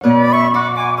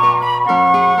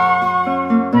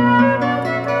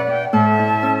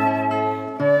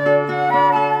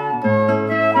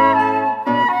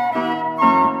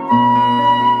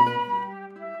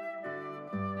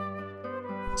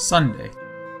Sunday,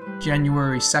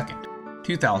 January 2nd,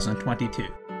 2022.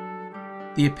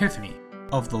 The Epiphany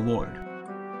of the Lord.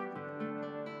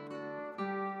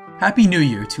 Happy New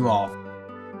Year to all.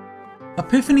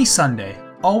 Epiphany Sunday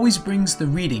always brings the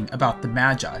reading about the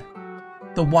Magi,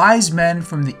 the wise men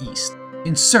from the East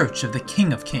in search of the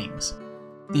King of Kings,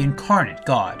 the incarnate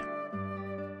God.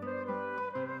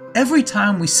 Every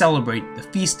time we celebrate the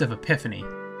Feast of Epiphany,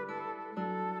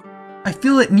 I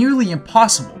feel it nearly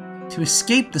impossible to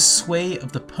escape the sway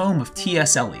of the poem of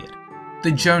T.S. Eliot,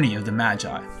 The Journey of the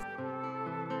Magi.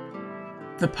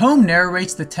 The poem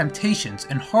narrates the temptations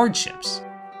and hardships,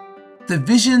 the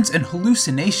visions and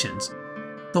hallucinations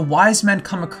the wise men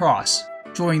come across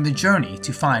during the journey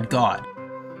to find God.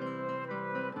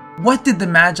 What did the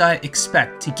Magi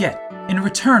expect to get in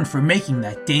return for making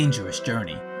that dangerous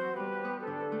journey?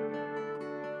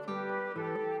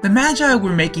 The Magi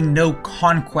were making no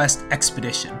conquest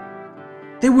expedition.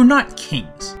 They were not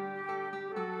kings.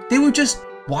 They were just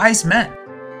wise men.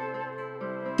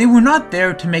 They were not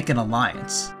there to make an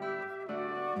alliance.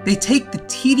 They take the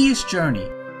tedious journey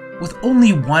with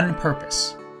only one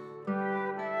purpose: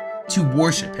 to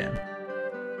worship Him.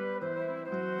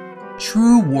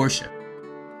 True worship.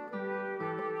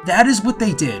 That is what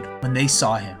they did when they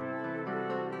saw Him.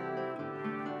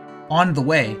 On the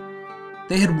way,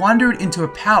 they had wandered into a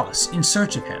palace in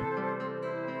search of Him,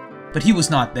 but He was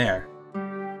not there.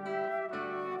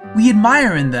 We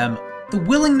admire in them the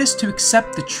willingness to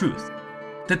accept the truth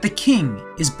that the King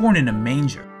is born in a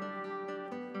manger.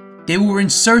 They were in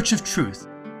search of truth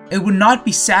and would not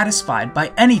be satisfied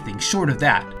by anything short of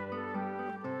that.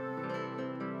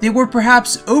 They were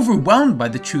perhaps overwhelmed by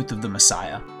the truth of the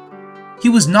Messiah. He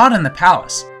was not in the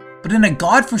palace, but in a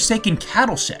God-forsaken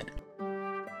cattle shed.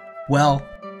 Well,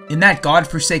 in that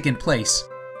God-forsaken place,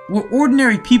 where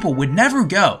ordinary people would never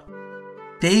go,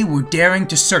 they were daring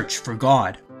to search for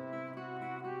God.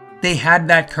 They had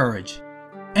that courage,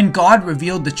 and God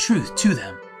revealed the truth to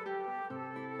them.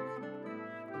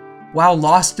 While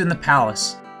lost in the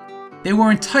palace, they were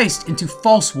enticed into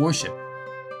false worship.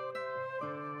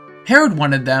 Herod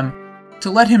wanted them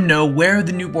to let him know where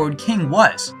the newborn king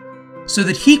was, so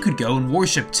that he could go and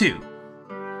worship too.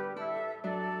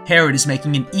 Herod is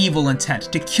making an evil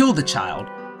intent to kill the child,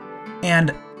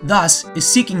 and thus is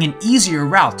seeking an easier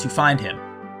route to find him.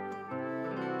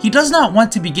 He does not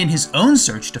want to begin his own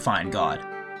search to find God.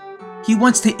 He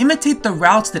wants to imitate the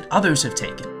routes that others have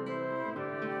taken.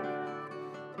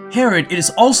 Herod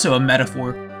is also a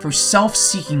metaphor for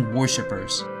self-seeking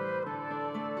worshippers.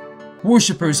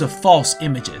 Worshippers of false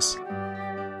images.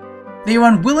 They are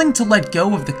unwilling to let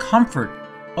go of the comfort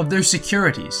of their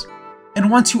securities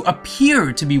and want to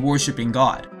appear to be worshiping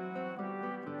God.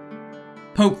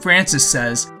 Pope Francis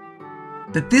says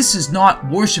that this is not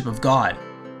worship of God,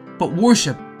 but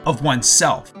worship of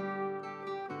oneself.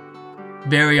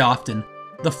 Very often,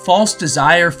 the false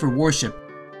desire for worship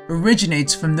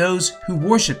originates from those who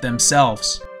worship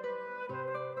themselves.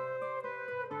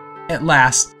 At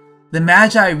last, the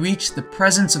Magi reach the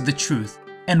presence of the truth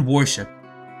and worship.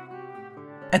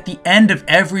 At the end of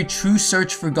every true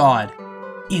search for God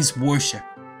is worship.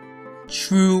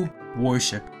 True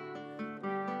worship.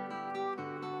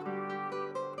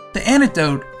 The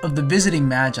anecdote of the visiting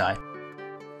Magi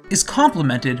is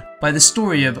complemented by the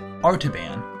story of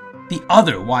Artaban, the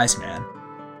other wise man.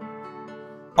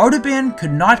 Artaban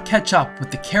could not catch up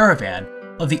with the caravan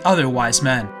of the other wise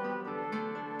men.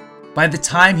 By the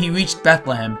time he reached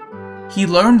Bethlehem, he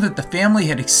learned that the family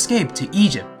had escaped to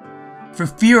Egypt for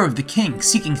fear of the king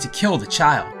seeking to kill the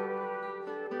child.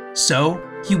 So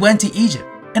he went to Egypt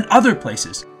and other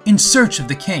places in search of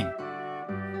the king.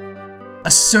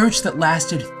 A search that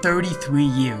lasted 33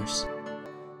 years.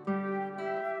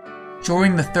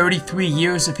 During the 33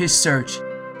 years of his search,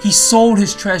 he sold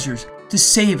his treasures to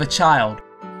save a child,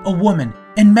 a woman,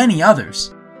 and many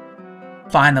others.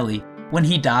 Finally, when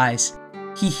he dies,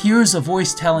 he hears a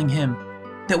voice telling him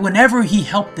that whenever he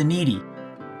helped the needy,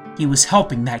 he was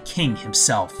helping that king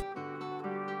himself.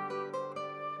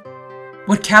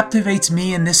 What captivates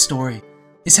me in this story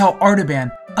is how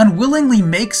Artaban unwillingly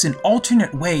makes an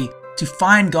alternate way to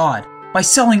find God by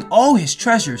selling all his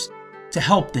treasures to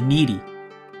help the needy.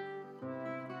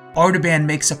 Artaban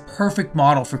makes a perfect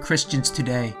model for Christians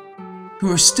today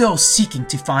who are still seeking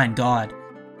to find God.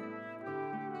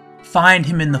 Find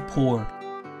Him in the poor.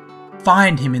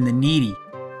 Find Him in the needy.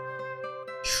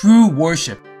 True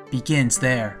worship begins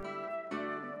there.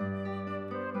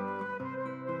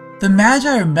 The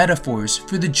Magi are metaphors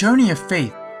for the journey of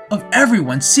faith of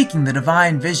everyone seeking the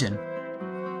divine vision.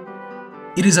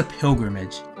 It is a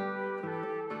pilgrimage.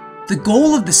 The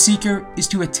goal of the seeker is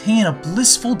to attain a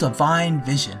blissful divine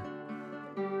vision.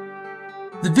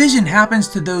 The vision happens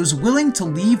to those willing to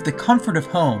leave the comfort of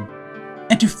home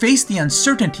and to face the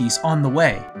uncertainties on the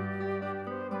way.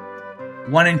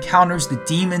 One encounters the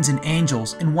demons and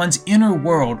angels in one's inner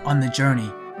world on the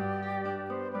journey.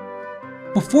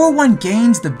 Before one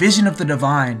gains the vision of the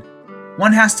divine,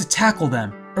 one has to tackle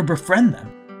them or befriend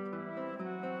them.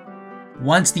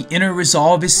 Once the inner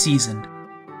resolve is seasoned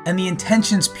and the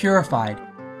intentions purified,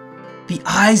 the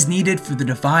eyes needed for the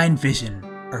divine vision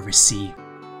are received.